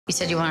You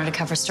said you wanted a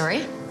cover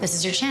story. This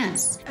is your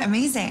chance.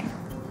 Amazing.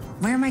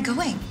 Where am I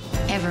going?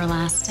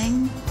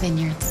 Everlasting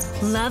Vineyards.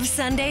 Love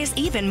Sundays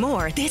even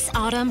more this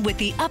autumn with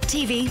the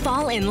UPtv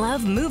Fall in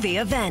Love movie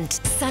event.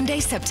 Sunday,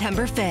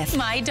 September 5th.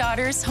 My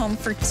daughter's home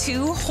for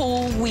 2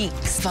 whole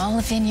weeks. Of all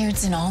the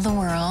vineyards in all the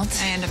world.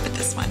 I end up at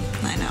this one.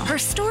 I know. Her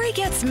story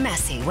gets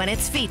messy when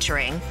it's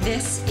featuring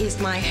This is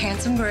my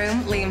handsome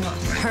groom, Liam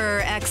Hoffman. her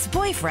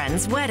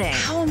ex-boyfriend's wedding.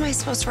 How am I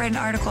supposed to write an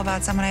article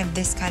about someone I have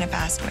this kind of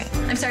past with?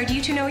 I'm sorry, do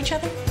you two know each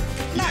other?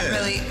 Not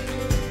really.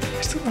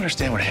 I still don't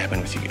understand what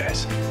happened with you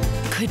guys.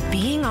 Could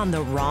being on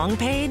the wrong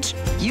page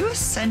You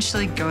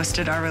essentially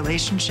ghosted our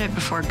relationship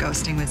before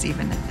ghosting was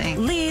even a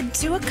thing. lead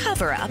to a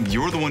cover-up?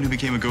 You're the one who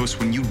became a ghost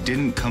when you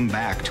didn't come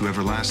back to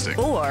Everlasting.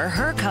 Or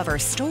her cover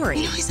story?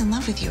 You know he's in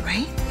love with you,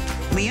 right?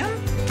 Liam?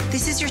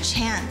 This is your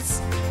chance.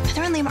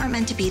 Heather and Liam aren't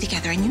meant to be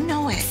together, and you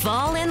know it.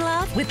 Fall in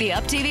love with the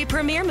UPtv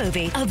premiere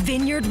movie, A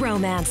Vineyard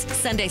Romance.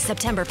 Sunday,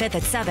 September 5th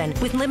at 7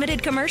 with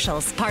limited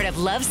commercials. Part of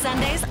Love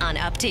Sundays on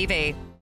UPtv.